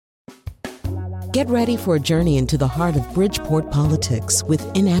Get ready for a journey into the heart of Bridgeport politics with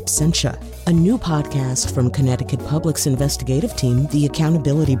In Absentia, a new podcast from Connecticut Public's investigative team, The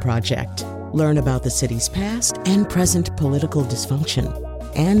Accountability Project. Learn about the city's past and present political dysfunction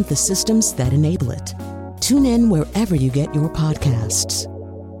and the systems that enable it. Tune in wherever you get your podcasts.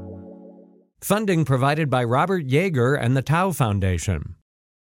 Funding provided by Robert Yeager and the Tau Foundation.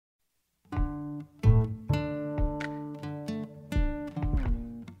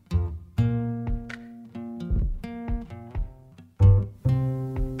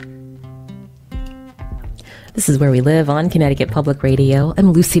 This is Where We Live on Connecticut Public Radio.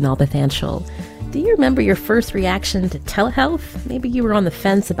 I'm Lucy Nalpathanchel. Do you remember your first reaction to telehealth? Maybe you were on the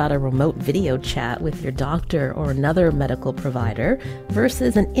fence about a remote video chat with your doctor or another medical provider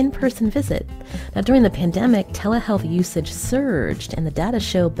versus an in-person visit. Now, during the pandemic, telehealth usage surged and the data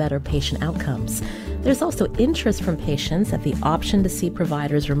show better patient outcomes. There's also interest from patients that the option to see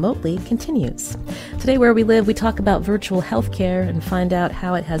providers remotely continues. Today, Where We Live, we talk about virtual healthcare and find out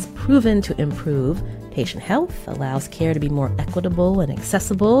how it has proven to improve patient health, allows care to be more equitable and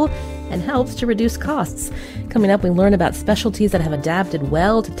accessible, and helps to reduce costs. Coming up, we learn about specialties that have adapted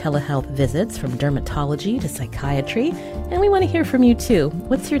well to telehealth visits, from dermatology to psychiatry, and we want to hear from you too.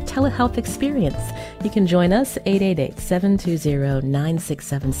 What's your telehealth experience? You can join us,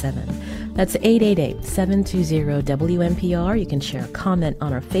 888-720-9677. That's 888-720-WNPR. You can share a comment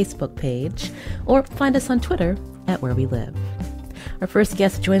on our Facebook page, or find us on Twitter at Where We Live. Our first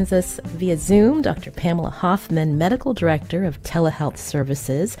guest joins us via Zoom, Dr. Pamela Hoffman, Medical Director of Telehealth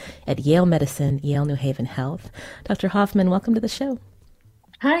Services at Yale Medicine, Yale New Haven Health. Dr. Hoffman, welcome to the show.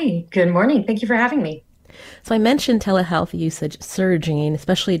 Hi, good morning. Thank you for having me. So I mentioned telehealth usage surging,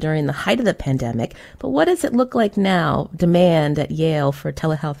 especially during the height of the pandemic, but what does it look like now, demand at Yale for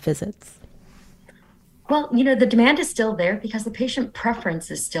telehealth visits? Well, the demand is still there because the patient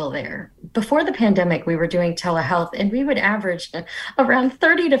preference is still there. Before the pandemic, we were doing telehealth and we would average around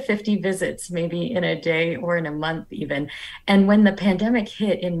 30 to 50 visits, maybe in a day or in a month even. And when the pandemic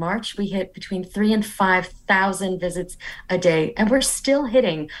hit in March, we hit between 3,000 and 5,000 visits a day. And we're still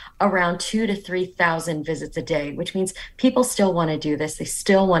hitting around 2,000 to 3,000 visits a day, which means people still want to do this. They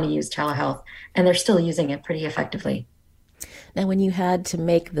still want to use telehealth, and they're still using it pretty effectively. Now, when you had to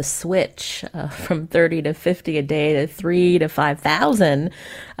make the switch from 30 to 50 a day to 3,000 to 5,000,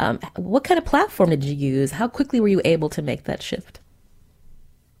 what kind of platform did you use? How quickly were you able to make that shift?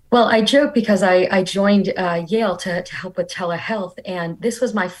 Well, I joke because I joined Yale to help with telehealth, and this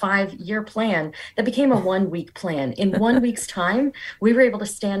was my 5-year plan that became a 1-week plan. In 1 week's time, we were able to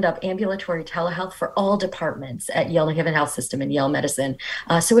stand up ambulatory telehealth for all departments at Yale New Haven Health System and Yale Medicine.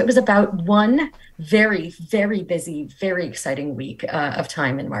 So it was about one very, very busy, very exciting week of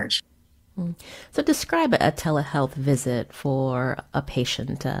time in March. So describe a telehealth visit for a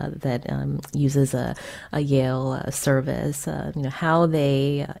patient that uses a Yale service, how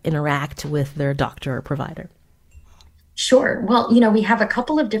they interact with their doctor or provider. Sure. Well, we have a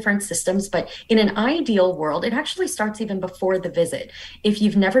couple of different systems, but in an ideal world, it actually starts even before the visit. If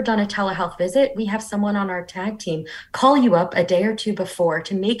you've never done a telehealth visit, we have someone on our tag team call you up a day or two before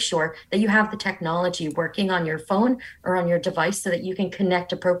to make sure that you have the technology working on your phone or on your device so that you can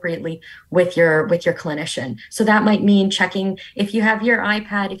connect appropriately with your clinician. So that might mean checking if you have your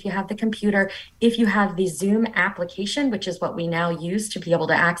iPad, if you have the computer, if you have the Zoom application, which is what we now use to be able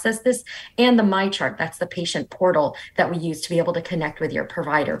to access this, and the MyChart, that's the patient portal that we use to be able to connect with your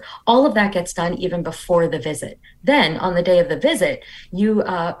provider. All of that gets done even before the visit. Then on the day of the visit, you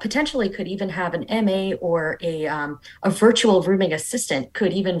potentially could even have an MA or a virtual rooming assistant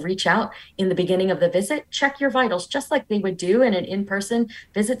could even reach out in the beginning of the visit, check your vitals, just like they would do in an in-person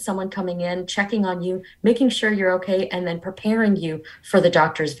visit, someone coming in, checking on you, making sure you're okay, and then preparing you for the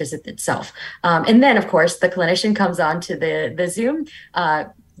doctor's visit itself. And then, of course, the clinician comes on to the Zoom,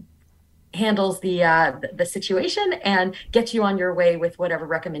 handles the situation, and gets you on your way with whatever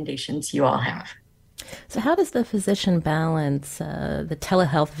recommendations you all have. So how does the physician balance the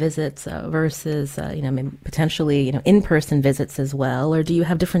telehealth visits versus, potentially, in-person visits as well? Or do you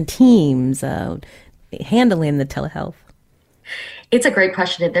have different teams handling the telehealth? It's a great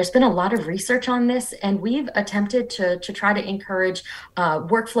question. There's been a lot of research on this, and we've attempted to try to encourage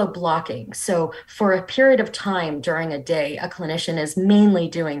workflow blocking. So for a period of time during a day, a clinician is mainly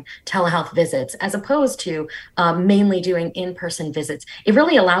doing telehealth visits as opposed to mainly doing in-person visits. It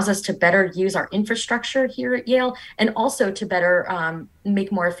really allows us to better use our infrastructure here at Yale and also to better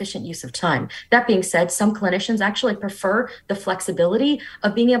make more efficient use of time. That being said, some clinicians actually prefer the flexibility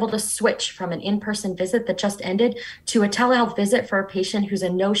of being able to switch from an in-person visit that just ended to a telehealth visit for a patient who's a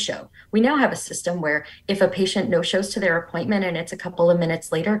no-show. We now have a system where if a patient no-shows to their appointment and it's a couple of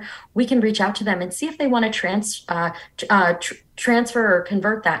minutes later, we can reach out to them and see if they want to transfer or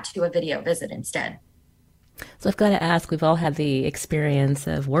convert that to a video visit instead. So I've got to ask, we've all had the experience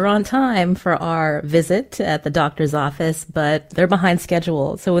of we're on time for our visit at the doctor's office, but they're behind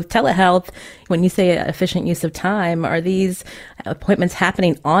schedule. So with telehealth, when you say efficient use of time, are these appointments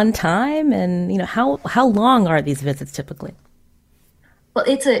happening on time? And, how long are these visits typically? Well,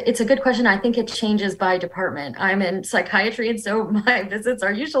 it's a good question. I think it changes by department. I'm in psychiatry, and so my visits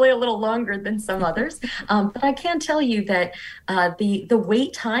are usually a little longer than some others. But I can tell you that the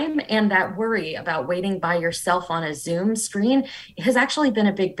wait time and that worry about waiting by yourself on a Zoom screen has actually been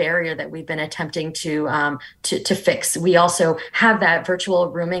a big barrier that we've been attempting to fix. We also have that virtual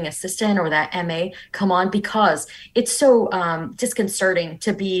rooming assistant or that MA come on because it's so disconcerting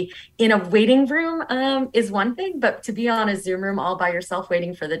to be in a waiting room is one thing, but to be on a Zoom room all by yourself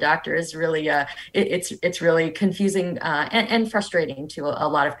waiting for the doctor is really it's really confusing and frustrating to a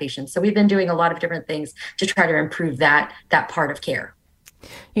lot of patients. So we've been doing a lot of different things to try to improve that part of care.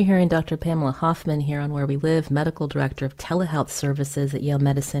 You're hearing Dr. Pamela Hoffman here on Where We Live, Medical Director of Telehealth Services at Yale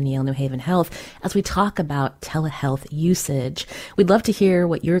Medicine, Yale New Haven Health, as we talk about telehealth usage. We'd love to hear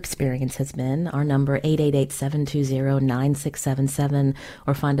what your experience has been. Our number, 888-720-9677,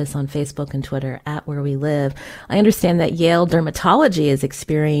 or find us on Facebook and Twitter at Where We Live. I understand that Yale Dermatology is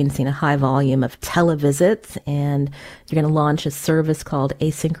experiencing a high volume of televisits, and you're going to launch a service called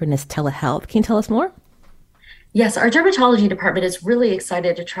Asynchronous Telehealth. Can you tell us more? Yes, our dermatology department is really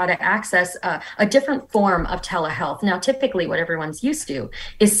excited to try to access a different form of telehealth. Now, typically what everyone's used to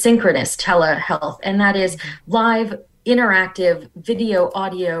is synchronous telehealth, and that is live interactive video,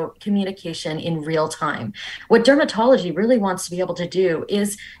 audio communication in real time. What dermatology really wants to be able to do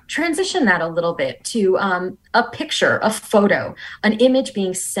is transition that a little bit to a picture, a photo, an image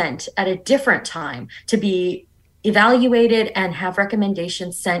being sent at a different time to be evaluated and have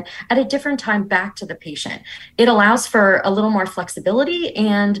recommendations sent at a different time back to the patient. It allows for a little more flexibility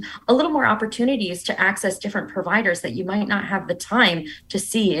and a little more opportunities to access different providers that you might not have the time to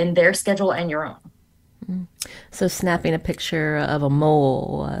see in their schedule and your own. So snapping a picture of a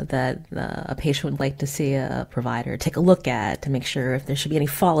mole that a patient would like to see a provider take a look at to make sure if there should be any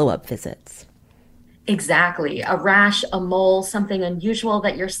follow-up visits. Exactly. A rash, a mole, something unusual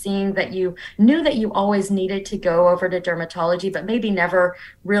that you're seeing that you knew that you always needed to go over to dermatology, but maybe never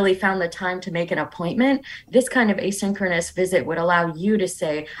really found the time to make an appointment. This kind of asynchronous visit would allow you to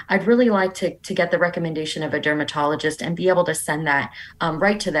say, I'd really like to get the recommendation of a dermatologist and be able to send that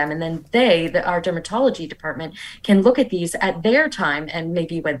right to them. And then our dermatology department, can look at these at their time, and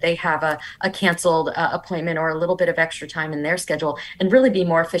maybe when they have a canceled appointment or a little bit of extra time in their schedule, and really be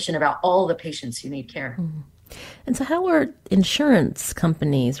more efficient about all the patients who need care. And so how are insurance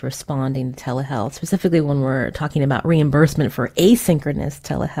companies responding to telehealth, specifically when we're talking about reimbursement for asynchronous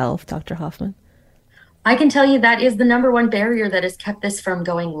telehealth, Dr. Hoffman? I can tell you that is the number one barrier that has kept this from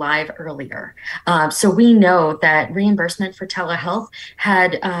going live earlier. So we know that reimbursement for telehealth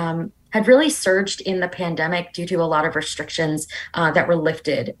had really surged in the pandemic due to a lot of restrictions that were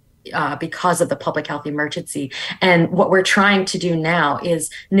lifted because of the public health emergency. And what we're trying to do now is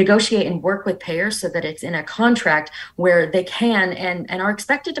negotiate and work with payers so that it's in a contract where they can and are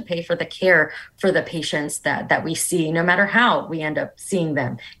expected to pay for the care for the patients that we see, no matter how we end up seeing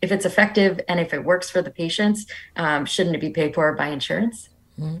them. If it's effective and if it works for the patients, shouldn't it be paid for by insurance?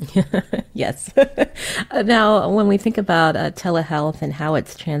 Yes. Now, when we think about telehealth and how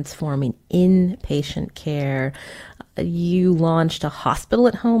it's transforming inpatient care, you launched a hospital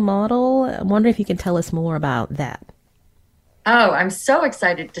at home model. I'm wondering if you can tell us more about that. Oh, I'm so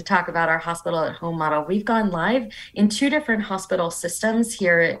excited to talk about our hospital at home model. We've gone live in 2 different hospital systems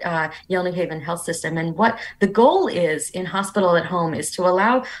here at Yale New Haven Health System. And what the goal is in hospital at home is to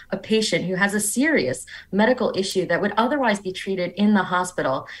allow a patient who has a serious medical issue that would otherwise be treated in the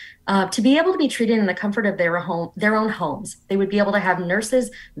hospital to be able to be treated in the comfort of their own homes. They would be able to have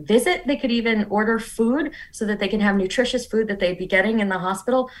nurses visit. They could even order food so that they can have nutritious food that they'd be getting in the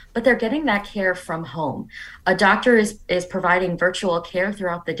hospital, but they're getting that care from home. A doctor is providing virtual care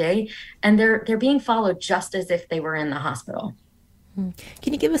throughout the day, and they're being followed just as if they were in the hospital.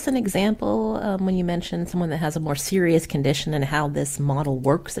 Can you give us an example when you mentioned someone that has a more serious condition and how this model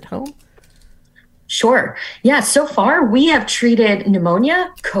works at home? Sure. Yeah. So far, we have treated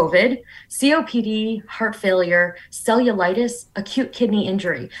pneumonia, COVID, COPD, heart failure, cellulitis, acute kidney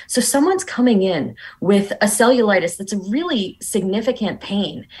injury. So someone's coming in with a cellulitis that's a really significant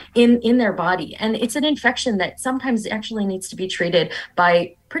pain in their body. And it's an infection that sometimes actually needs to be treated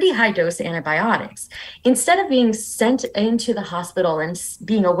by pretty high dose antibiotics. Instead of being sent into the hospital and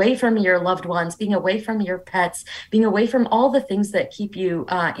being away from your loved ones, being away from your pets, being away from all the things that keep you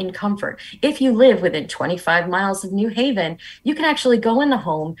in comfort. If you live within 25 miles of New Haven, you can actually go in the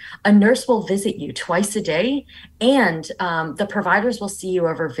home. A nurse will visit you twice a day, and the providers will see you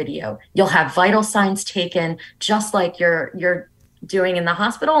over video. You'll have vital signs taken just like you're doing in the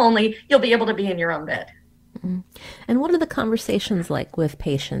hospital, only you'll be able to be in your own bed. And what are the conversations like with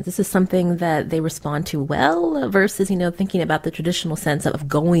patients? This is something that they respond to well versus, thinking about the traditional sense of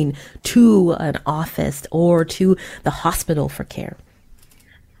going to an office or to the hospital for care.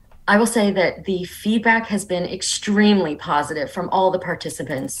 I will say that the feedback has been extremely positive from all the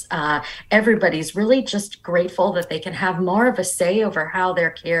participants. Everybody's really just grateful that they can have more of a say over how their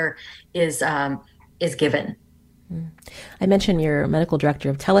care is given. I mentioned you're medical director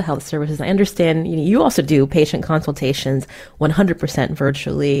of telehealth services. I understand you also do patient consultations 100%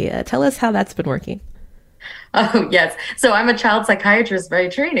 virtually. Tell us how that's been working. Oh, yes. So I'm a child psychiatrist by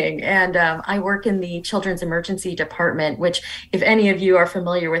training, and I work in the Children's Emergency Department, which, if any of you are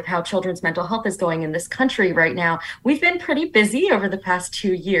familiar with how children's mental health is going in this country right now, we've been pretty busy over the past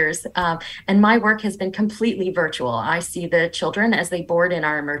 2 years, and my work has been completely virtual. I see the children as they board in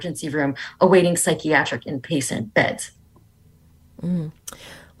our emergency room awaiting psychiatric inpatient beds.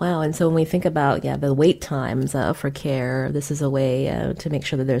 Wow. And so when we think about, the wait times for care, this is a way to make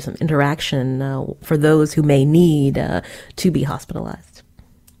sure that there's some interaction for those who may need to be hospitalized.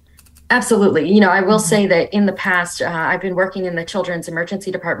 Absolutely. I will say that in the past, I've been working in the Children's Emergency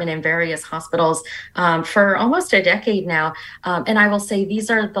Department in various hospitals for almost a decade now. And I will say these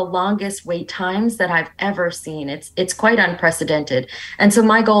are the longest wait times that I've ever seen. It's quite unprecedented. And so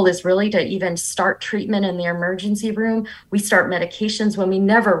my goal is really to even start treatment in the emergency room. We start medications when we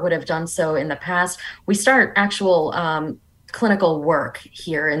never would have done so in the past. We start actual clinical work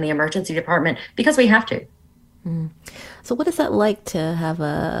here in the emergency department because we have to. So what is that like to have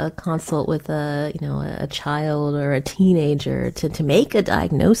a consult with a child or a teenager to make a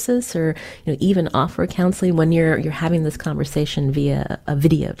diagnosis or even offer counseling when you're having this conversation via a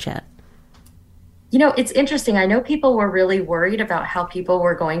video chat? It's interesting. I know people were really worried about how people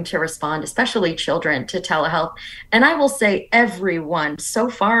were going to respond, especially children, to telehealth. And I will say everyone, so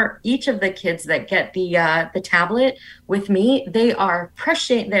far, each of the kids that get the tablet with me, they're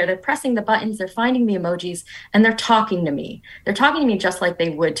pressing the buttons, they're finding the emojis, and they're talking to me. They're talking to me just like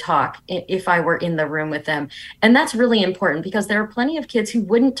they would talk if I were in the room with them. And that's really important because there are plenty of kids who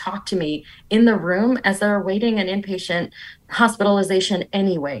wouldn't talk to me in the room as they're awaiting an inpatient hospitalization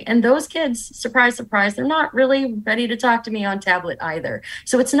anyway. And those kids, surprise, surprise, they're not really ready to talk to me on tablet either.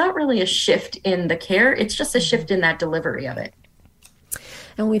 So it's not really a shift in the care. It's just a shift in that delivery of it.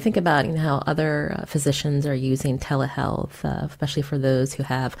 And when we think about how other physicians are using telehealth, especially for those who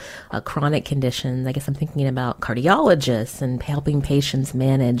have chronic conditions, I guess I'm thinking about cardiologists and helping patients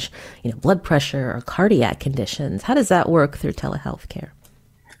manage blood pressure or cardiac conditions. How does that work through telehealth care?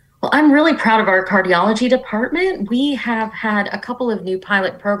 Well, I'm really proud of our cardiology department. We have had a couple of new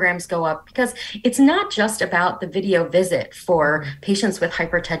pilot programs go up because it's not just about the video visit for patients with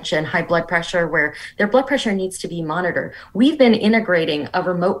hypertension, high blood pressure, where their blood pressure needs to be monitored. We've been integrating a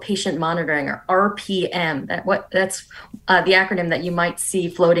remote patient monitoring, or RPM. That's the acronym that you might see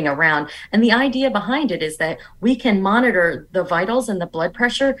floating around. And the idea behind it is that we can monitor the vitals and the blood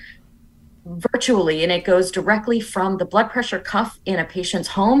pressure virtually, and it goes directly from the blood pressure cuff in a patient's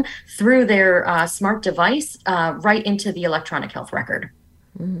home through their smart device right into the electronic health record.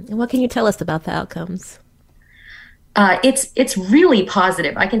 And what can you tell us about the outcomes? It's really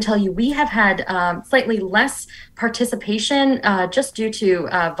positive. I can tell you we have had slightly less participation just due to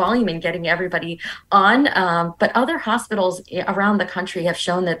volume in getting everybody on. But other hospitals around the country have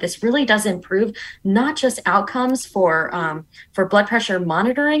shown that this really does improve not just outcomes for blood pressure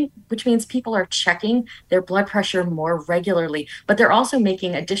monitoring, which means people are checking their blood pressure more regularly, but they're also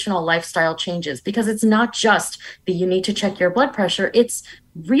making additional lifestyle changes because it's not just that you need to check your blood pressure. It's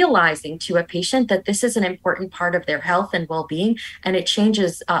realizing to a patient that this is an important part of their health and well-being, and it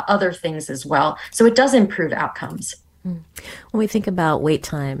changes other things as well. So it does improve outcomes. When we think about wait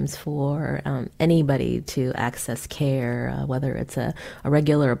times for anybody to access care, whether it's a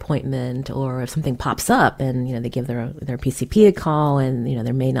regular appointment or if something pops up and they give their PCP a call and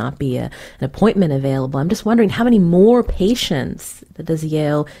there may not be an appointment available, I'm just wondering how many more patients does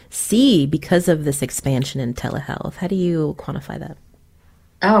Yale see because of this expansion in telehealth? How do you quantify that?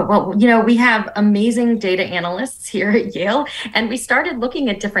 Oh, well, we have amazing data analysts here at Yale, and we started looking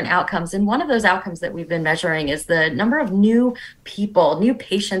at different outcomes. And one of those outcomes that we've been measuring is the number of new people, new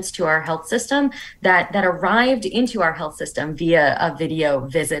patients to our health system that arrived into our health system via a video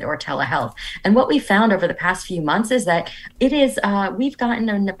visit or telehealth. And what we found over the past few months is that we've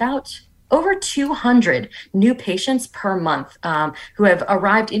gotten about over 200 new patients per month who have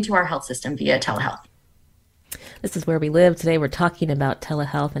arrived into our health system via telehealth. This is Where We Live. Today we're talking about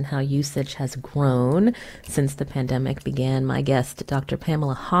telehealth and how usage has grown since the pandemic began. My guest, Dr.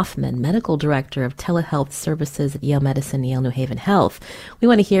 Pamela Hoffman, Medical Director of Telehealth Services at Yale Medicine, Yale New Haven Health. We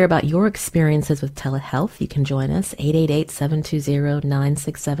want to hear about your experiences with telehealth. You can join us,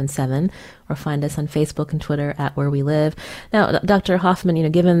 888-720-9677, or find us on Facebook and Twitter at Where We Live. Now, Dr.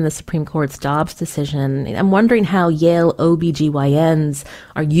 Hoffman, given the Supreme Court's Dobbs decision, I'm wondering how Yale OBGYNs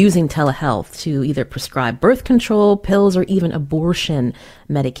are using telehealth to either prescribe birth control, pills, or even abortion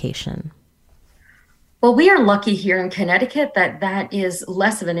medication. Well, we are lucky here in Connecticut that is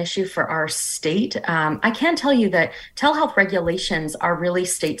less of an issue for our state. I can tell you that telehealth regulations are really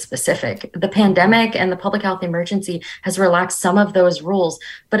state specific. The pandemic and the public health emergency has relaxed some of those rules.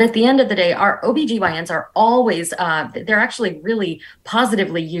 But at the end of the day, our OBGYNs are always, they're actually really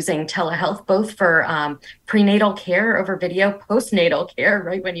positively using telehealth, both for prenatal care over video, postnatal care,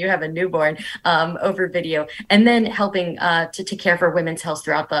 right, when you have a newborn, over video, and then helping to care for women's health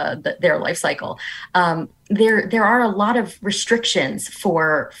throughout their life cycle. There are a lot of restrictions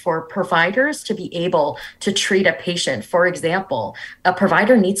for providers to be able to treat a patient. For example, a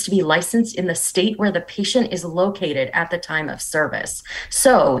provider needs to be licensed in the state where the patient is located at the time of service.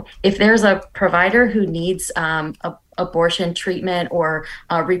 So if there's a provider who needs abortion treatment or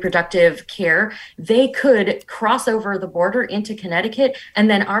reproductive care, they could cross over the border into Connecticut, and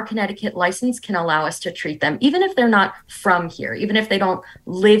then our Connecticut license can allow us to treat them, even if they're not from here, even if they don't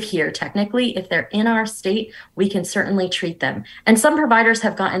live here technically. If they're in our state, we can certainly treat them. And some providers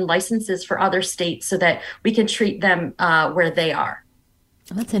have gotten licenses for other states so that we can treat them where they are.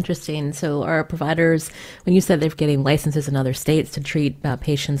 That's interesting. So are providers, when you said they're getting licenses in other states to treat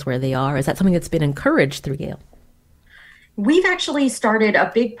patients where they are, is that something that's been encouraged through Yale? We've actually started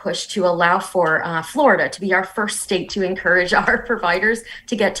a big push to allow for Florida to be our first state to encourage our providers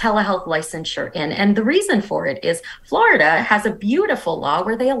to get telehealth licensure in. And the reason for it is Florida has a beautiful law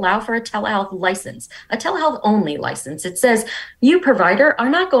where they allow for a telehealth license, a telehealth only license. It says you, provider, are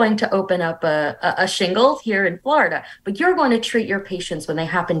not going to open up a shingle here in Florida, but you're going to treat your patients when they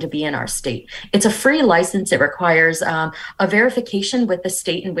happen to be in our state. It's a free license. It requires a verification with the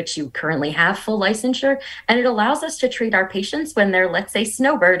state in which you currently have full licensure, and it allows us to treat our patients when they're, let's say,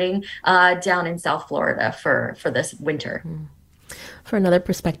 snowbirding down in South Florida for this winter. For another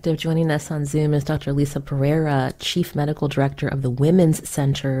perspective, joining us on Zoom is Dr. Lisa Pereira, Chief Medical Director of the Women's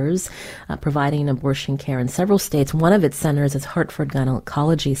Centers, providing abortion care in several states. One of its centers is Hartford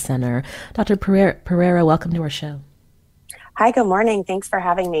Gynecology Center. Dr. Pereira, welcome to our show. Hi, good morning. Thanks for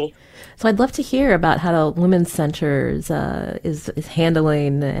having me. So I'd love to hear about how the Women's Centers is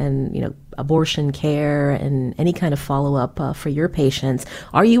handling and abortion care and any kind of follow-up for your patients.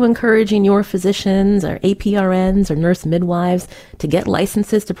 Are you encouraging your physicians or APRNs or nurse midwives to get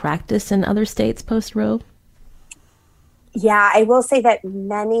licenses to practice in other states post-Roe? Yeah, I will say that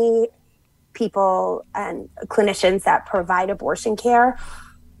many people and clinicians that provide abortion care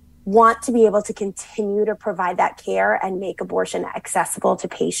want to be able to continue to provide that care and make abortion accessible to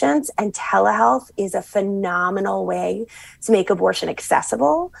patients. And telehealth is a phenomenal way to make abortion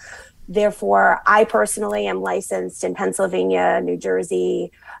accessible. Therefore, I personally am licensed in Pennsylvania, New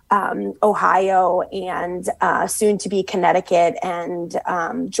Jersey, Ohio, and soon to be Connecticut and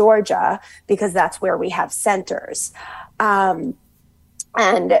Georgia, because that's where we have centers. And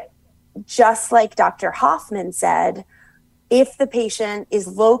just like Dr. Hoffman said, if the patient is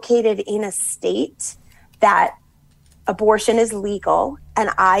located in a state that abortion is legal and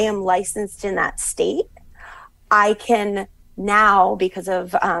I am licensed in that state, I can now, because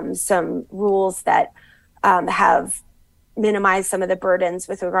of some rules that have minimized some of the burdens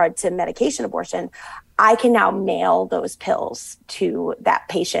with regard to medication abortion, I can now mail those pills to that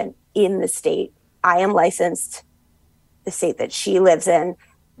patient in the state I am licensed, the state that she lives in,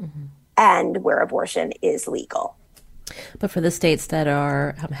 and where abortion is legal. But for the states that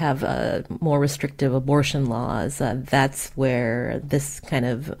have more restrictive abortion laws, that's where this kind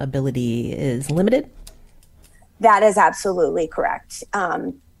of ability is limited? That is absolutely correct.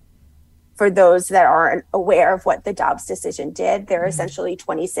 For those that aren't aware of what the Dobbs decision did, there are essentially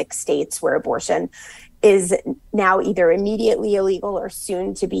 26 states where abortion is now either immediately illegal or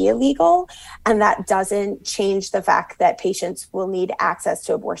soon to be illegal. And that doesn't change the fact that patients will need access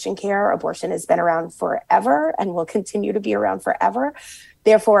to abortion care. Abortion has been around forever and will continue to be around forever.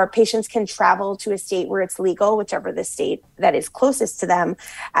 Therefore, patients can travel to a state where it's legal, whichever the state that is closest to them.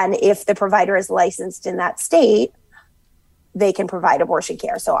 And if the provider is licensed in that state, they can provide abortion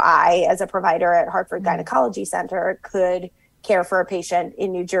care. So I, as a provider at Hartford Gynecology Center, could care for a patient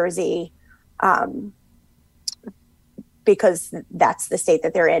in New Jersey because that's the state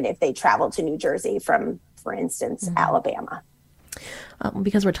that they're in if they travel to New Jersey from, for instance, Alabama.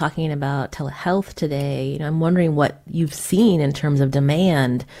 Because we're talking about telehealth today, I'm wondering what you've seen in terms of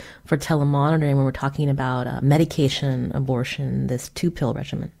demand for telemonitoring when we're talking about medication abortion, this 2-pill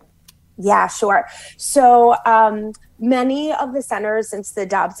regimen. Yeah, sure. So many of the centers since the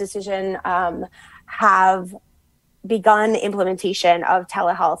Dobbs decision have begun implementation of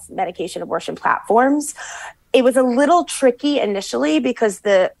telehealth medication abortion platforms. It was a little tricky initially because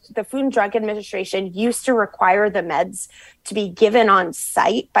the Food and Drug Administration used to require the meds to be given on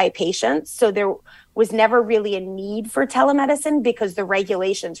site by patients. So there was never really a need for telemedicine because the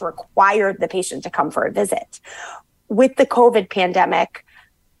regulations required the patient to come for a visit. With the COVID pandemic,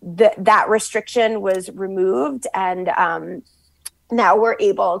 that restriction was removed, and now we're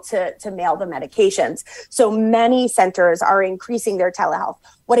able to mail the medications. So many centers are increasing their telehealth.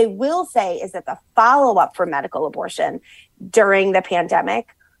 What I will say is that the follow-up for medical abortion during the pandemic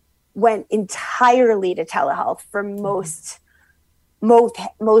went entirely to telehealth for most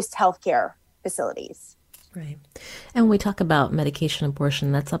healthcare facilities. Right. And when we talk about medication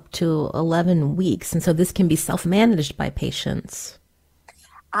abortion, that's up to 11 weeks. And so this can be self-managed by patients.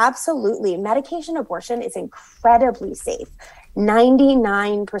 Absolutely. Medication abortion is incredibly safe.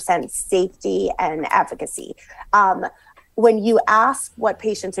 99% safety and efficacy. When you ask what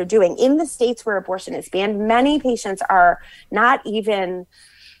patients are doing in the states where abortion is banned, many patients are not even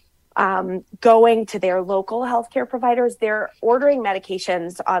going to their local healthcare providers. They're ordering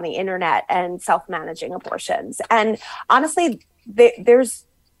medications on the internet and self-managing abortions. And honestly, there's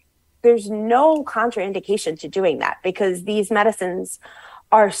no contraindication to doing that because these medicines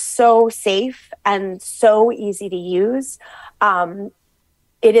are so safe and so easy to use.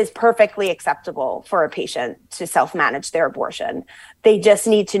 It is perfectly acceptable for a patient to self-manage their abortion. They just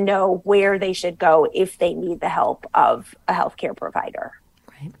need to know where they should go if they need the help of a healthcare provider.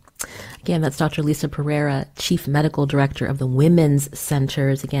 Right. Again, that's Dr. Lisa Pereira, Chief Medical Director of the Women's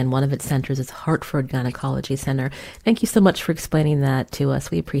Centers. Again, one of its centers is Hartford Gynecology Center. Thank you so much for explaining that to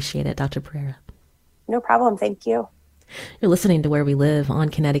us. We appreciate it, Dr. Pereira. No problem. Thank you. You're listening to Where We Live on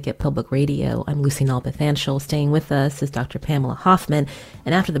Connecticut Public Radio. I'm Lucy Nalpathanchel. Staying with us is Dr. Pamela Hoffman.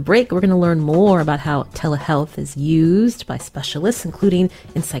 And after the break, we're going to learn more about how telehealth is used by specialists, including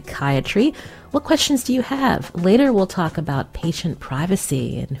in psychiatry. What questions do you have? Later, we'll talk about patient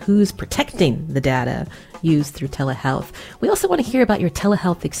privacy and who's protecting the data used through telehealth. We also want to hear about your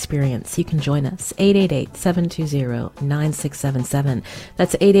telehealth experience. You can join us, 888-720-9677.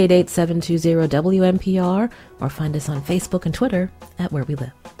 That's 888-720-WNPR, or find us on Facebook and Twitter at Where We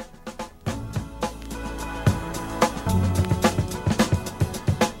Live.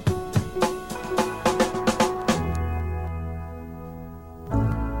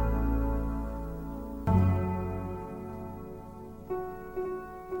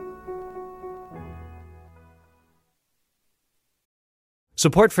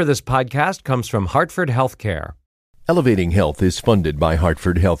 Support for this podcast comes from Hartford Healthcare. Elevating Health is funded by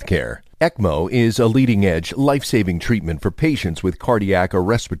Hartford Healthcare. ECMO is a leading-edge, life-saving treatment for patients with cardiac or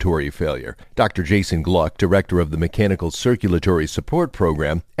respiratory failure. Dr. Jason Gluck, director of the Mechanical Circulatory Support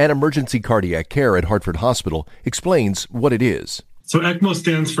Program and Emergency Cardiac Care at Hartford Hospital, explains what it is. So ECMO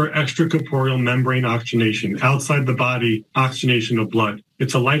stands for extracorporeal membrane oxygenation, outside the body oxygenation of blood.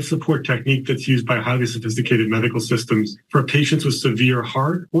 It's a life support technique that's used by highly sophisticated medical systems for patients with severe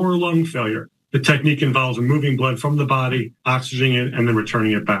heart or lung failure. The technique involves removing blood from the body, oxygenating it, and then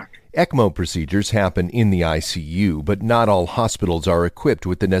returning it back. ECMO procedures happen in the ICU, but not all hospitals are equipped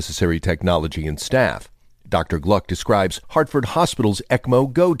with the necessary technology and staff. Dr. Gluck describes Hartford Hospital's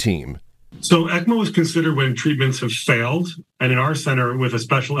ECMO Go team. So ECMO is considered when treatments have failed. And in our center, with a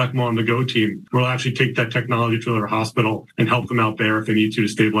special ECMO on the Go team, we'll actually take that technology to their hospital and help them out there if they need to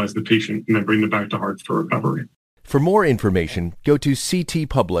stabilize the patient and then bring them back to Hartford for recovery. For more information, go to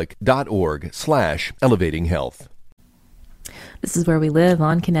ctpublic.org/elevatinghealth. This is Where We Live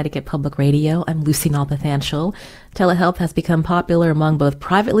on Connecticut Public Radio. I'm Lucy Nalpathanchel. Telehealth has become popular among both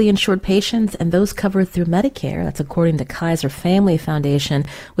privately insured patients and those covered through Medicare. That's according to Kaiser Family Foundation,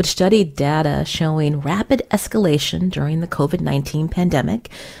 which studied data showing rapid escalation during the COVID-19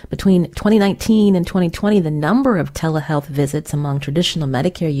 pandemic. Between 2019 and 2020, the number of telehealth visits among traditional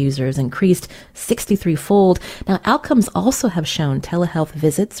Medicare users increased 63-fold. Now, outcomes also have shown telehealth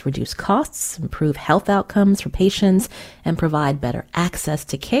visits reduce costs, improve health outcomes for patients, and provide better access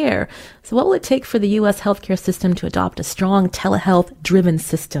to care. So what will it take for the U.S. healthcare system to adopt a strong telehealth-driven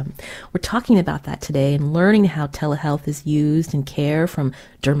system? We're talking about that today and learning how telehealth is used in care from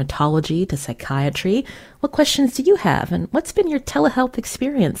dermatology to psychiatry. What questions do you have, and what's been your telehealth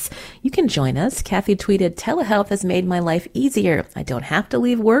experience? You can join us. Kathy tweeted, "Telehealth has made my life easier. I don't have to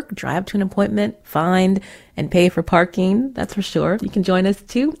leave work, drive to an appointment, find and pay for parking." That's for sure. You can join us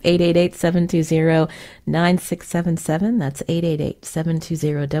too. 888-720-9677. That's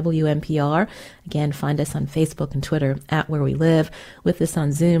 888-720-WNPR. Again, find us on Facebook and Twitter at Where We Live. With us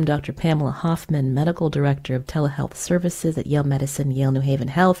on Zoom, Dr. Pamela Hoffman, Medical Director of Telehealth Services at Yale Medicine, Yale New Haven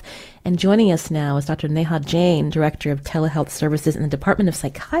Health. And joining us now is Dr. Neha Jain, Director of Telehealth Services in the Department of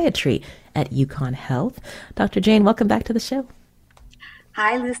Psychiatry at UConn Health. Dr. Jain, welcome back to the show.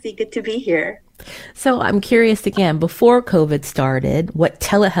 Hi, Lucy. Good to be here. So I'm curious again, before COVID started, what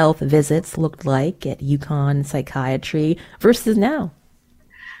telehealth visits looked like at UConn Psychiatry versus now.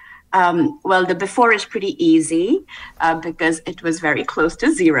 Well, the before is pretty easy because it was very close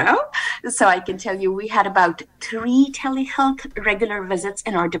to zero. So I can tell you we had about 3 telehealth regular visits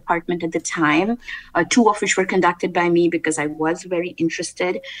in our department at the time, 2 of which were conducted by me because I was very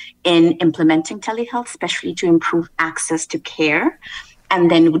interested in implementing telehealth, especially to improve access to care. And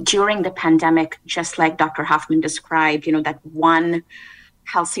then during the pandemic, just like Dr. Hoffman described, that one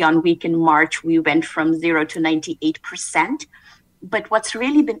halcyon week in March, we went from 0 to 98%. But what's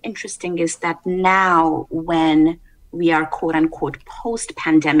really been interesting is that now when we are quote unquote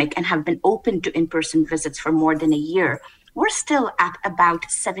post-pandemic and have been open to in-person visits for more than a year, we're still at about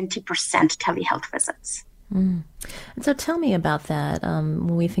 70% telehealth visits. And so tell me about that.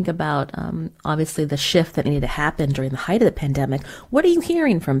 When we think about, obviously, the shift that needed to happen during the height of the pandemic, what are you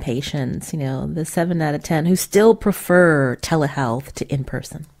hearing from patients, the 7 out of 10 who still prefer telehealth to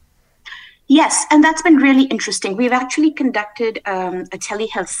in-person? Yes, and that's been really interesting. We've actually conducted a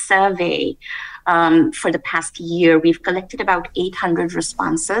telehealth survey for the past year. We've collected about 800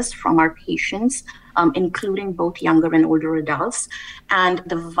 responses from our patients, including both younger and older adults. And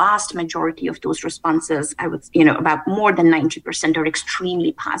the vast majority of those responses, I would, about more than 90% are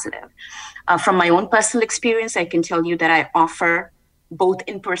extremely positive. From my own personal experience, I can tell you that I offer both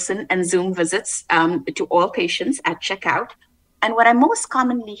in-person and Zoom visits to all patients at checkout. And what I most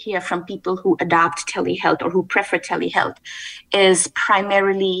commonly hear from people who adopt telehealth or who prefer telehealth is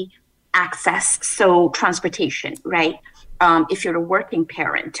primarily access, so transportation, right? If you're a working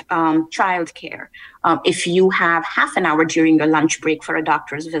parent, childcare, if you have half an hour during your lunch break for a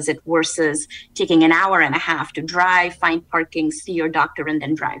doctor's visit versus taking an hour and a half to drive, find parking, see your doctor, and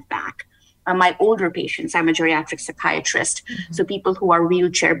then drive back. My older patients, I'm a geriatric psychiatrist, so people who are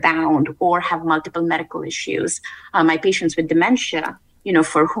wheelchair bound or have multiple medical issues, my patients with dementia,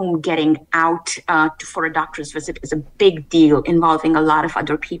 for whom getting out for a doctor's visit is a big deal involving a lot of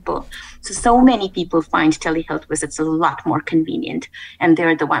other people. So many people find telehealth visits a lot more convenient, and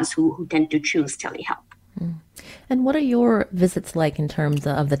they're the ones who tend to choose telehealth. And what are your visits like in terms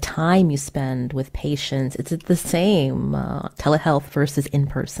of the time you spend with patients? Is it the same, telehealth versus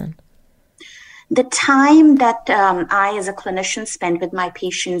in-person? The time that I, as a clinician, spend with my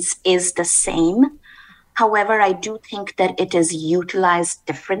patients is the same. However, I do think that it is utilized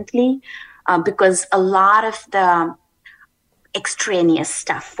differently because a lot of the extraneous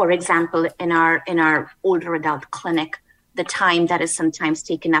stuff, for example, in our older adult clinic, the time that is sometimes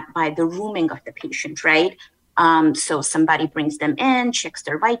taken up by the rooming of the patient, right? So somebody brings them in, checks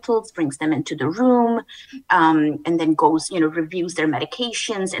their vitals, brings them into the room, and then goes, reviews their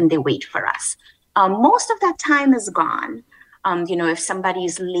medications, and they wait for us. Most of that time is gone. If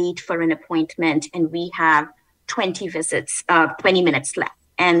somebody's late for an appointment and we have 20 minutes left,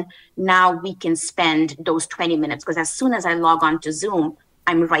 and now we can spend those 20 minutes because as soon as I log on to Zoom,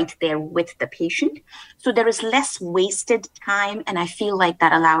 I'm right there with the patient. So there is less wasted time, and I feel like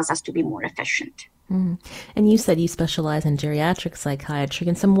that allows us to be more efficient. And you said you specialize in geriatric psychiatry,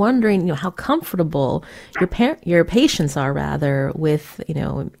 and so I'm wondering, how comfortable your patients are, rather, with,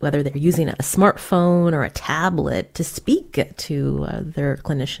 whether they're using a smartphone or a tablet to speak to their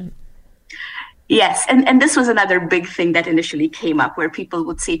clinician. Yes. And this was another big thing that initially came up where people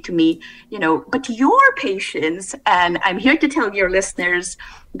would say to me, but your patients, and I'm here to tell your listeners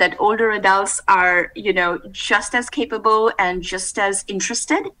that older adults are, just as capable and just as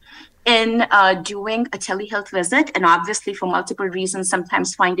interested in doing a telehealth visit, and obviously for multiple reasons,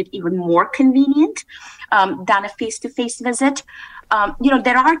 sometimes find it even more convenient than a face-to-face visit.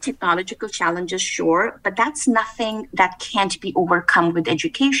 There are technological challenges, sure, but that's nothing that can't be overcome with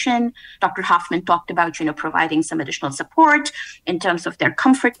education. Dr. Hoffman talked about, providing some additional support in terms of their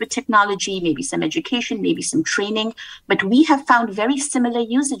comfort with technology, maybe some education, maybe some training. But we have found very similar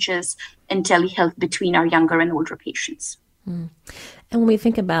usages in telehealth between our younger and older patients. Mm. And when we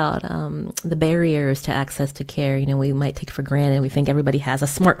think about the barriers to access to care, we might take for granted. We think everybody has a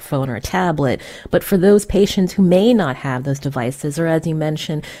smartphone or a tablet. But for those patients who may not have those devices, or as you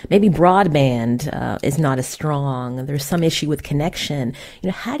mentioned, maybe broadband is not as strong, there's some issue with connection,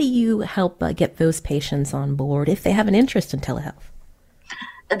 how do you help get those patients on board if they have an interest in telehealth?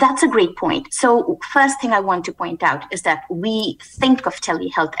 That's a great point. So first thing I want to point out is that we think of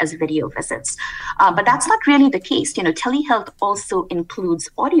telehealth as video visits, but that's not really the case. Telehealth also includes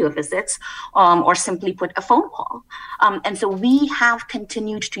audio visits, or simply put, a phone call. And so we have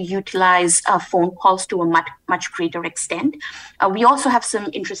continued to utilize phone calls to a much greater extent. We also have some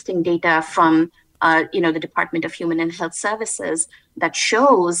interesting data from the Department of Human and Health Services that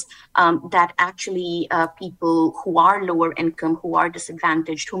shows that actually people who are lower income, who are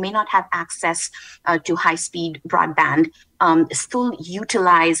disadvantaged, who may not have access to high-speed broadband, still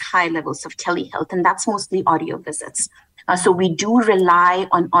utilize high levels of telehealth, and that's mostly audio visits. So we do rely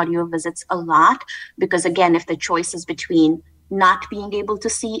on audio visits a lot because, again, if the choice is between not being able to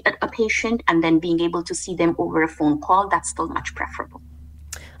see a patient and then being able to see them over a phone call, that's still much preferable.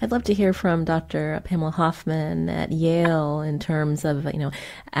 I'd love to hear from Dr. Pamela Hoffman at Yale in terms of,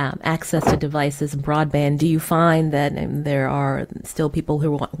 access to devices and broadband. Do you find that there are still people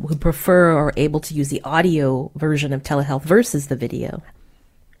who prefer or are able to use the audio version of telehealth versus the video?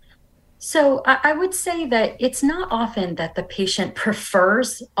 So I would say that it's not often that the patient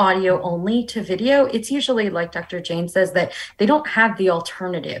prefers audio only to video. It's usually, like Dr. Jain says, that they don't have the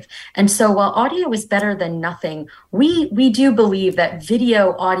alternative. And so while audio is better than nothing, we do believe that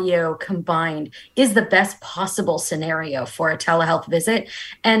video audio combined is the best possible scenario for a telehealth visit.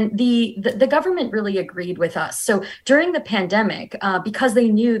 And the government really agreed with us. So during the pandemic, because they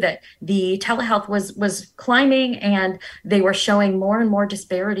knew that the telehealth was climbing and they were showing more and more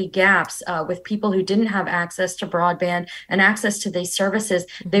disparity gaps with people who didn't have access to broadband and access to these services,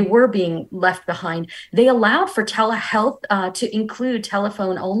 they were being left behind. They allowed for telehealth to include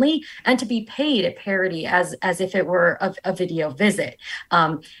telephone only and to be paid at parity as if it were a video visit.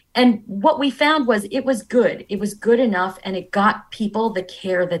 And what we found was it was good. It was good enough, and it got people the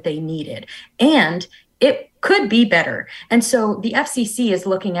care that they needed. And it could be better. And so the FCC is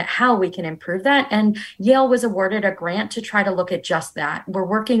looking at how we can improve that. And Yale was awarded a grant to try to look at just that. We're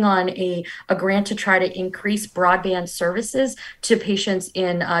working on a grant to try to increase broadband services to patients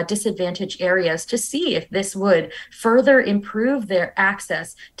in disadvantaged areas to see if this would further improve their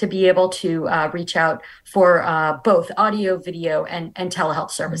access to be able to reach out for both audio, video, and telehealth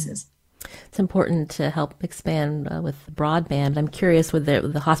services. It's important to help expand with broadband. I'm curious, would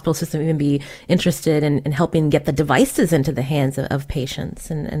the hospital system even be interested in helping get the devices into the hands of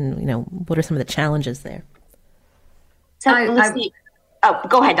patients? And what are some of the challenges there? So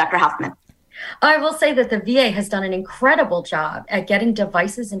go ahead, Dr. Hoffman. I will say that the VA has done an incredible job at getting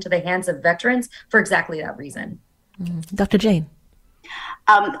devices into the hands of veterans for exactly that reason. Dr. Jain.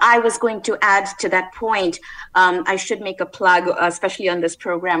 I was going to add to that point. I should make a plug, especially on this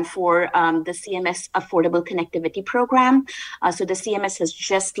program, for the CMS Affordable Connectivity Program. So the CMS has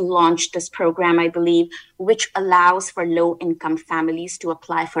just launched this program, I believe, which allows for low-income families to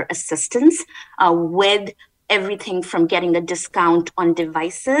apply for assistance with everything from getting a discount on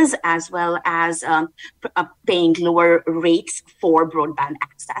devices as well as paying lower rates for broadband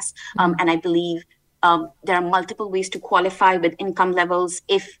access. And I believe there are multiple ways to qualify with income levels.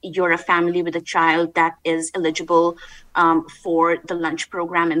 If you're a family with a child that is eligible for the lunch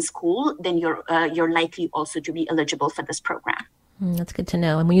program in school, then you're likely also to be eligible for this program. That's good to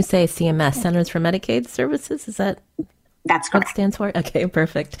know. And when you say CMS, Centers for Medicaid Services, is that? That's correct. What it stands for? Okay,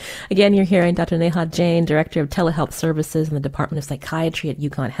 perfect. Again, you're hearing Dr. Neha Jain, Director of Telehealth Services in the Department of Psychiatry at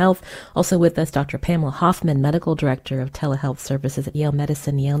UConn Health. Also with us, Dr. Pamela Hoffman, Medical Director of Telehealth Services at Yale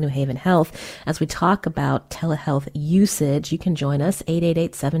Medicine, Yale New Haven Health. As we talk about telehealth usage, you can join us,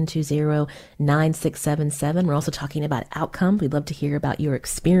 888-720-9677. We're also talking about outcomes. We'd love to hear about your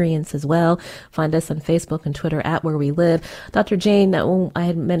experience as well. Find us on Facebook and Twitter at Where We Live. Dr. Jain, I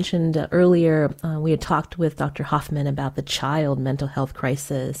had mentioned earlier, we had talked with Dr. Hoffman about the child mental health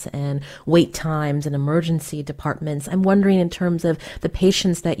crisis and wait times and emergency departments. I'm wondering, in terms of the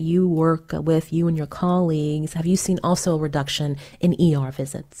patients that you work with, you and your colleagues, have you seen also a reduction in ER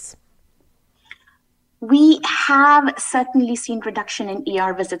visits? We have certainly seen reduction in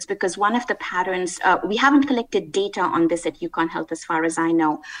ER visits because one of the patterns, we haven't collected data on this at UConn Health as far as I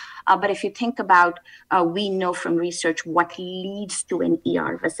know. But if you think about, we know from research what leads to an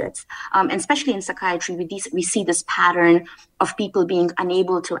ER visits, and especially in psychiatry, we see this pattern of people being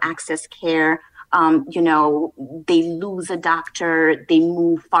unable to access care. They lose a doctor, they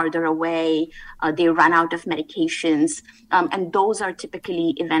move farther away, they run out of medications. And those are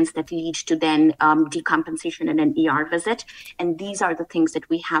typically events that lead to then decompensation in an ER visit. And these are the things that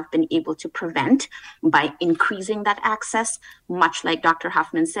we have been able to prevent by increasing that access. Much like Dr.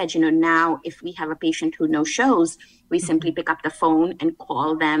 Hoffman said, now if we have a patient who no-shows, we simply pick up the phone and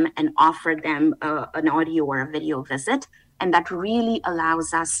call them and offer them an audio or a video visit. And that really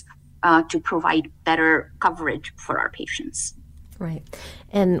allows us to provide better coverage for our patients. Right.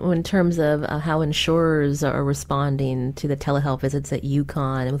 And in terms of how insurers are responding to the telehealth visits at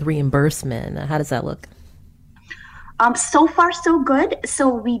UConn and with reimbursement, how does that look? So far, so good. So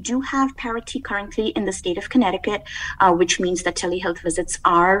we do have parity currently in the state of Connecticut, which means that telehealth visits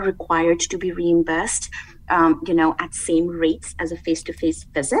are required to be reimbursed, at same rates as a face-to-face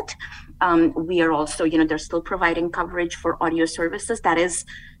visit. We are also, they're still providing coverage for audio services. That is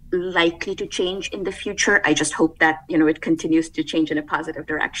likely to change in the future. I just hope that, it continues to change in a positive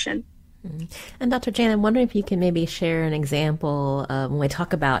direction. Mm-hmm. And Dr. Jain, I'm wondering if you can maybe share an example when we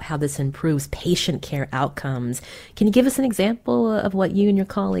talk about how this improves patient care outcomes. Can you give us an example of what you and your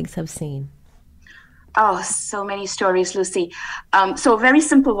colleagues have seen? Oh, so many stories, Lucy. So a very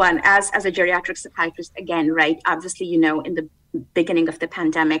simple one, as a geriatric psychiatrist, again, right? Obviously, in the beginning of the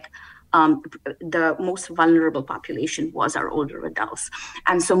pandemic, the most vulnerable population was our older adults.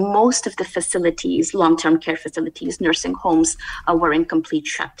 And so most of the facilities, long-term care facilities, nursing homes were in complete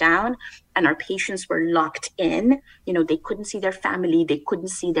shutdown, and our patients were locked in. They couldn't see their family, they couldn't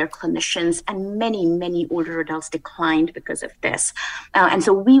see their clinicians, and many, many older adults declined because of this. And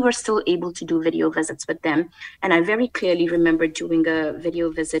so we were still able to do video visits with them. And I very clearly remember doing a video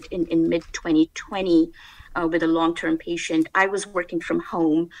visit in mid-2020 with a long-term patient. I was working from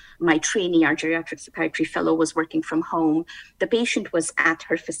home. My trainee, our geriatric psychiatry fellow, was working from home. The patient was at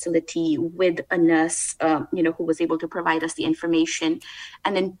her facility with a nurse, who was able to provide us the information.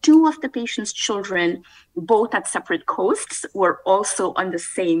 And then two of the patient's children, both at separate coasts, were also on the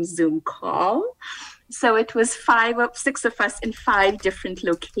same Zoom call. So it was 6 of us in 5 different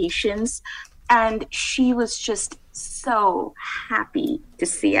locations. And she was just so happy to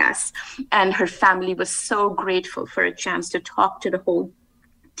see us. And her family was so grateful for a chance to talk to the whole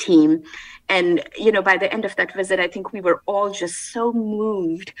team. And, by the end of that visit, I think we were all just so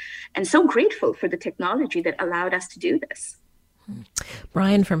moved and so grateful for the technology that allowed us to do this.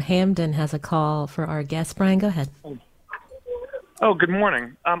 Brian from Hamden has a call for our guest. Brian, go ahead. Oh, good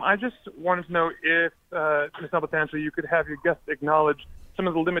morning. I just wanted to know if, Ms. Nalpathanchil, you could have your guest acknowledge some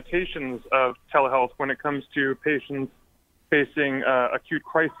of the limitations of telehealth when it comes to patients facing acute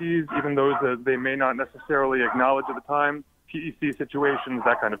crises, even those that they may not necessarily acknowledge at the time, PEC situations,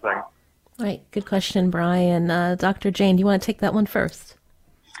 that kind of thing. All right. Good question, Brian. Dr. Jain, do you want to take that one first?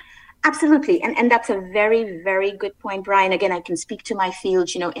 Absolutely. And that's a very, very good point, Brian. Again, I can speak to my field.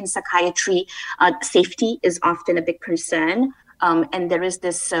 In psychiatry, safety is often a big concern. And there is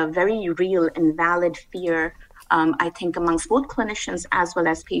this very real and valid fear, I think, amongst both clinicians as well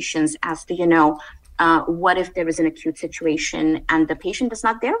as patients as to, what if there is an acute situation and the patient is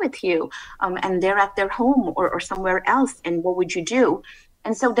not there with you and they're at their home or somewhere else, and what would you do?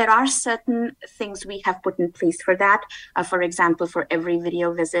 And so there are certain things we have put in place for that. For example, for every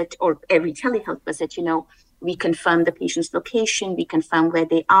video visit or every telehealth visit, we confirm the patient's location, we confirm where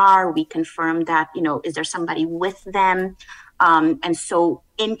they are, we confirm that, is there somebody with them? And so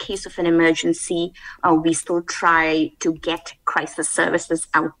in case of an emergency, we still try to get crisis services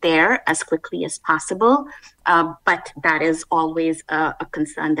out there as quickly as possible. But that is always a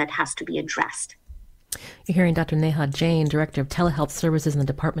concern that has to be addressed. You're hearing Dr. Neha Jain, Director of Telehealth Services in the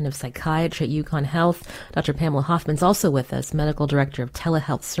Department of Psychiatry at UConn Health. Dr. Pamela Hoffman's also with us, Medical Director of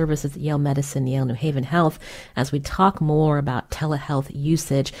Telehealth Services at Yale Medicine, Yale New Haven Health. As we talk more about telehealth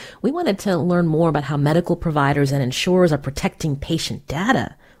usage, we wanted to learn more about how medical providers and insurers are protecting patient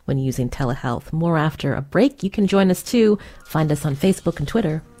data when using telehealth. More after a break. You can join us too. Find us on Facebook and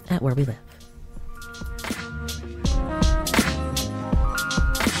Twitter at Where We Live.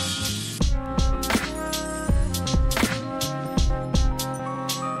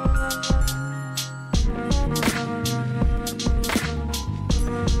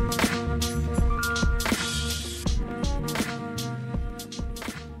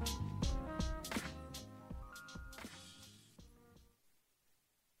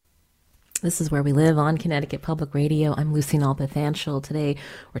 This is Where We Live on Connecticut Public Radio. I'm Lucy Nalpathanchel. Today,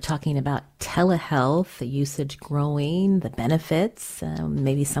 we're talking about telehealth, the usage growing, the benefits,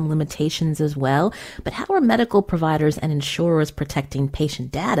 maybe some limitations as well. But how are medical providers and insurers protecting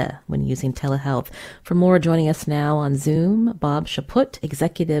patient data when using telehealth? For more, joining us now on Zoom, Bob Chaput,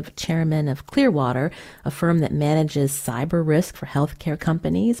 Executive Chairman of Clearwater, a firm that manages cyber risk for healthcare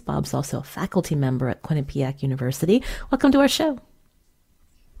companies. Bob's also a faculty member at Quinnipiac University. Welcome to our show.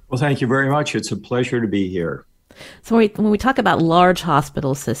 Well, thank you very much. It's a pleasure to be here. So when we talk about large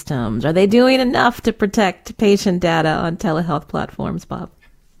hospital systems, are they doing enough to protect patient data on telehealth platforms, Bob?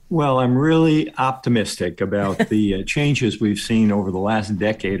 Well, I'm really optimistic about the changes we've seen over the last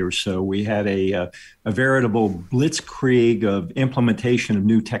decade or so. We had a veritable blitzkrieg of implementation of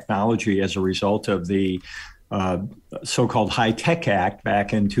new technology as a result of the so-called HITECH Act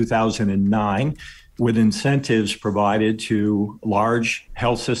back in 2009. With incentives provided to large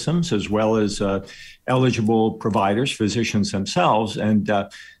health systems as well as eligible providers, physicians themselves. And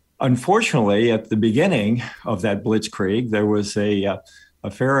unfortunately, at the beginning of that blitzkrieg, there was a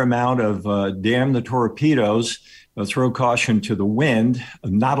fair amount of damn the torpedoes, throw caution to the wind.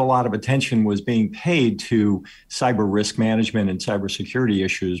 Not a lot of attention was being paid to cyber risk management and cybersecurity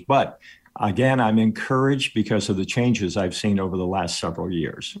issues. But again, I'm encouraged because of the changes I've seen over the last several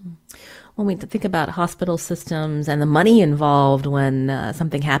years. When we think about hospital systems and the money involved when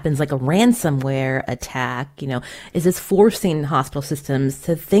something happens like a ransomware attack, is this forcing hospital systems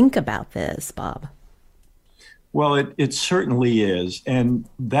to think about this, Bob? Well, it certainly is. And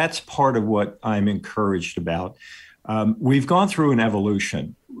that's part of what I'm encouraged about. We've gone through an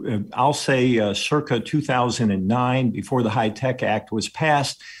evolution. I'll say circa 2009, before the HITECH Act was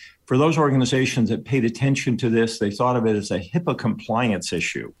passed. For those organizations that paid attention to this, they thought of it as a HIPAA compliance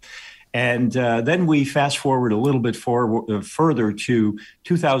issue. And then we fast forward a little bit further to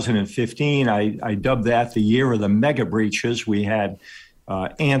 2015. I dubbed that the year of the mega breaches. We had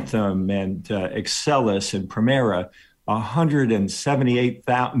Anthem and Excelis and Premera, 178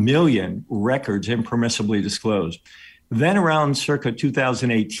 million records impermissibly disclosed. Then around circa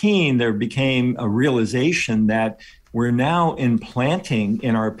 2018, there became a realization that we're now implanting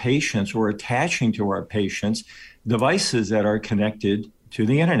in our patients or attaching to our patients devices that are connected to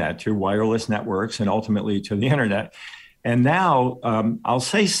the internet, to wireless networks, and ultimately to the internet. And now, I'll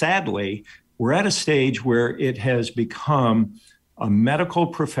say sadly, we're at a stage where it has become a medical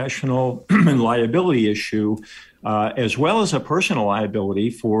professional liability issue, as well as a personal liability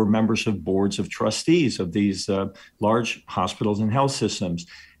for members of boards of trustees of these large hospitals and health systems.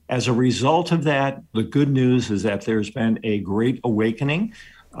 As a result of that, the good news is that there's been a great awakening.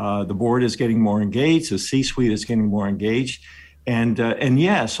 The board is getting more engaged, the C-suite is getting more engaged. And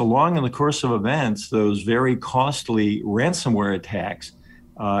yes, along in the course of events, those very costly ransomware attacks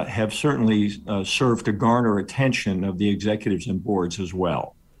have certainly served to garner attention of the executives and boards as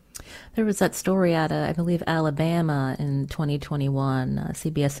well. There was that story out of, I believe, Alabama in 2021,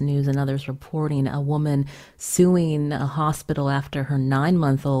 CBS News and others reporting a woman suing a hospital after her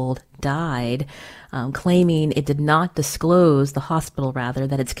 9-month-old died, claiming it did not disclose, the hospital rather,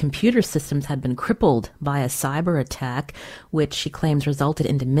 that its computer systems had been crippled by a cyber attack, which she claims resulted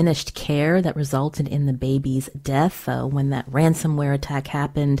in diminished care that resulted in the baby's death. When that ransomware attack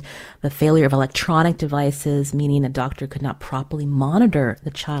happened, the failure of electronic devices, meaning a doctor could not properly monitor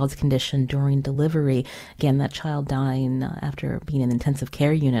the child's condition during delivery. Again, that child dying after being in an intensive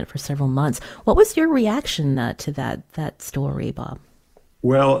care unit for several months. What was your reaction to that story, Bob?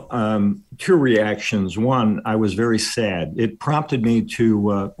 Well, two reactions. One, I was very sad. It prompted me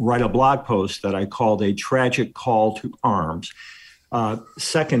to write a blog post that I called A Tragic Call to Arms.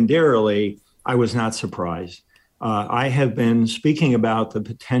 Secondarily, I was not surprised. I have been speaking about the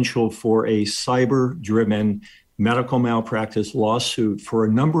potential for a cyber-driven medical malpractice lawsuit for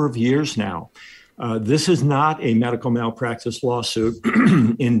a number of years now. This is not a medical malpractice lawsuit.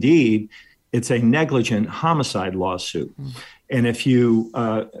 Indeed, It's a negligent homicide lawsuit. And if you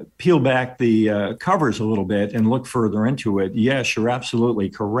peel back the covers a little bit and look further into it, yes, you're absolutely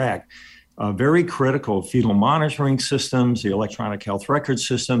correct. Very critical fetal monitoring systems, the electronic health record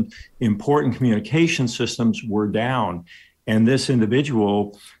system, important communication systems were down. And this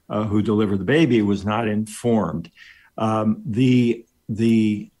individual who delivered the baby was not informed.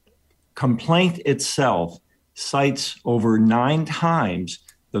 The complaint itself cites over 9 times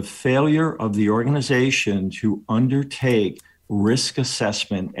the failure of the organization to undertake risk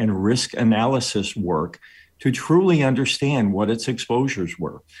assessment and risk analysis work to truly understand what its exposures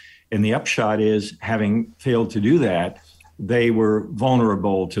were. And the upshot is, having failed to do that, they were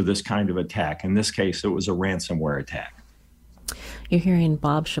vulnerable to this kind of attack. In this case, it was a ransomware attack. You're hearing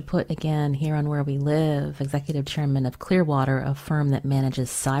Bob Chaput again here on Where We Live, Executive Chairman of Clearwater, a firm that manages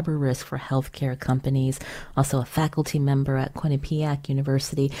cyber risk for healthcare companies, also a faculty member at Quinnipiac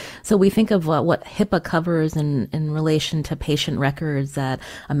University. So we think of what HIPAA covers in relation to patient records that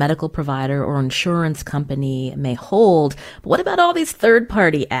a medical provider or insurance company may hold. But what about all these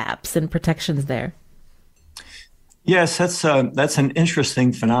third-party apps and protections there? Yes, that's an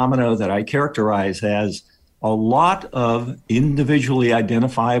interesting phenomena that I characterize as a lot of individually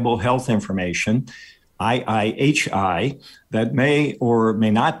identifiable health information, IIHI, that may or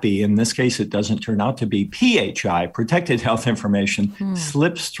may not be, in this case, it doesn't turn out to be PHI, protected health information,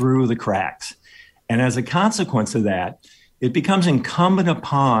 slips through the cracks. And as a consequence of that, it becomes incumbent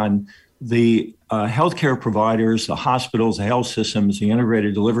upon the healthcare providers, the hospitals, the health systems, the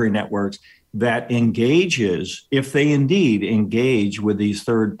integrated delivery networks that engages, if they indeed engage with these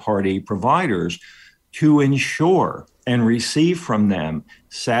third-party providers, to ensure and receive from them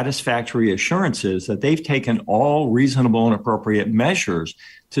satisfactory assurances that they've taken all reasonable and appropriate measures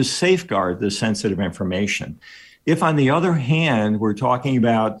to safeguard this sensitive information. If, on the other hand, we're talking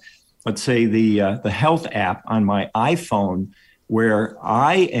about, let's say, the health app on my iPhone, where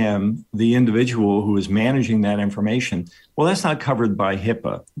I am the individual who is managing that information, well, that's not covered by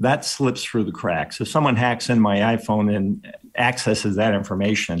HIPAA. That slips through the cracks. If someone hacks in my iPhone and accesses that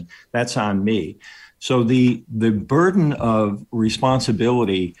information, that's on me. So the burden of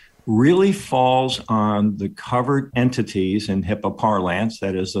responsibility really falls on the covered entities in HIPAA parlance,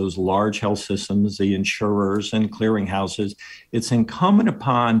 that is, those large health systems, the insurers and clearinghouses. It's incumbent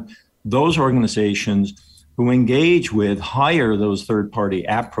upon those organizations who engage with, hire those third-party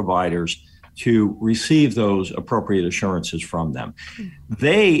app providers to receive those appropriate assurances from them.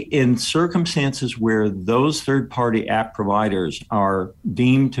 They, in circumstances where those third-party app providers are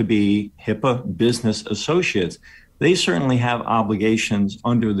deemed to be HIPAA business associates, they certainly have obligations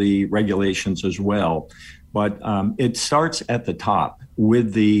under the regulations as well. But it starts at the top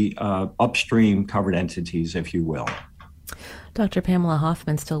with the upstream covered entities, if you will. Dr. Pamela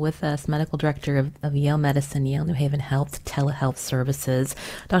Hoffman still with us, Medical Director of Yale Medicine, Yale New Haven Health Telehealth Services.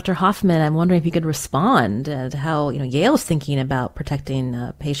 Dr. Hoffman, I'm wondering if you could respond to how Yale's thinking about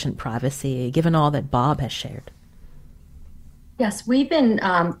protecting patient privacy, given all that Bob has shared. Yes, we've been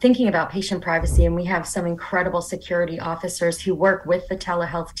thinking about patient privacy, and we have some incredible security officers who work with the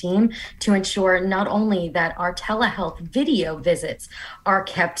telehealth team to ensure not only that our telehealth video visits are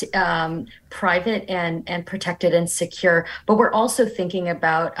kept private and protected and secure, but we're also thinking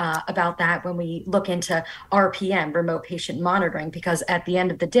about that when we look into RPM, remote patient monitoring, because at the end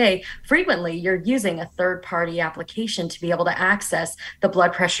of the day, frequently you're using a third-party application to be able to access the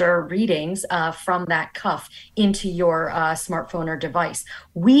blood pressure readings from that cuff into your smartphone or device.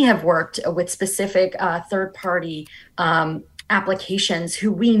 We have worked with specific third-party applications who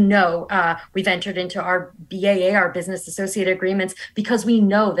we know we've entered into our BAA, our business associate agreements, because we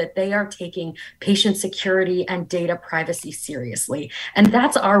know that they are taking patient security and data privacy seriously. And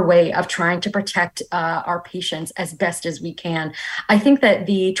that's our way of trying to protect our patients as best as we can. I think that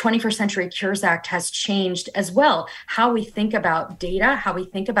the 21st Century Cures Act has changed as well how we think about data, how we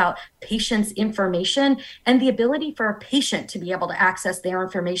think about patients' information, and the ability for a patient to be able to access their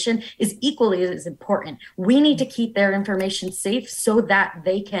information is equally as important. We need to keep their information safe so that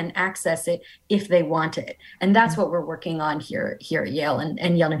they can access it if they want it. And that's what we're working on here at Yale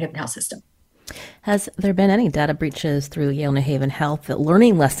and Yale New Haven Health System. Has there been any data breaches through Yale New Haven Health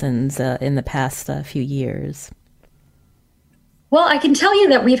learning lessons in the past few years? Well, I can tell you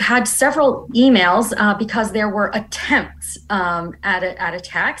that we've had several emails because there were attempts at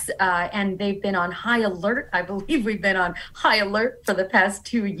attacks, and they've been on high alert. I believe we've been on high alert for the past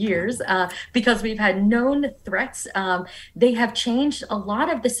 2 years because we've had known threats. They have changed a lot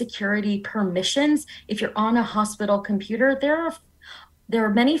of the security permissions. If you're on a hospital computer, there are there are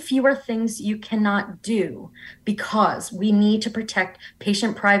many fewer things you cannot do because we need to protect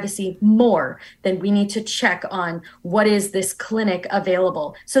patient privacy more than we need to check on what is this clinic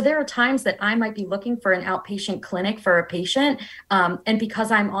available. So there are times that I might be looking for an outpatient clinic for a patient, and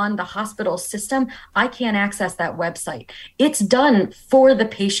because I'm on the hospital system, I can't access that website. It's done for the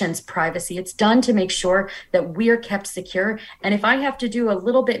patient's privacy. It's done to make sure that we're kept secure. And if I have to do a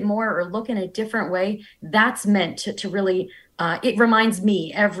little bit more or look in a different way, that's meant to really it reminds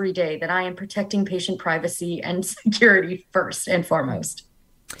me every day that I am protecting patient privacy and security first and foremost.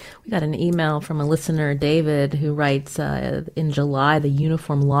 We got an email from a listener, David, who writes, in July, the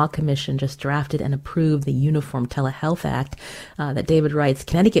Uniform Law Commission just drafted and approved the Uniform Telehealth Act. That David writes,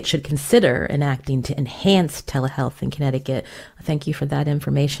 Connecticut should consider enacting to enhance telehealth in Connecticut. Thank you for that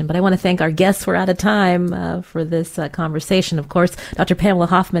information. But I want to thank our guests. We're out of time for this conversation. Of course, Dr. Pamela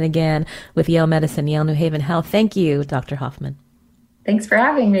Hoffman again with Yale Medicine, Yale New Haven Health. Thank you, Dr. Hoffman. Thanks for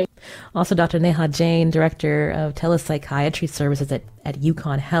having me. Also, Dr. Neha Jain, Director of Telepsychiatry Services at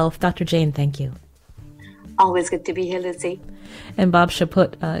UConn Health. Dr. Jain, thank you. Always good to be here, Lucy. And Bob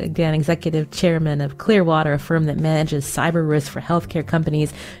Chaput, again, Executive Chairman of Clearwater, a firm that manages cyber risk for healthcare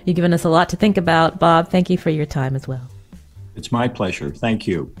companies. You've given us a lot to think about. Bob, thank you for your time as well. It's my pleasure. Thank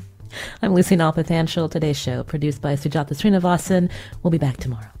you. I'm Lucy Nalpathanchil. Today's show produced by Sujata Srinivasan. We'll be back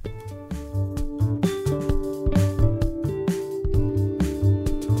tomorrow.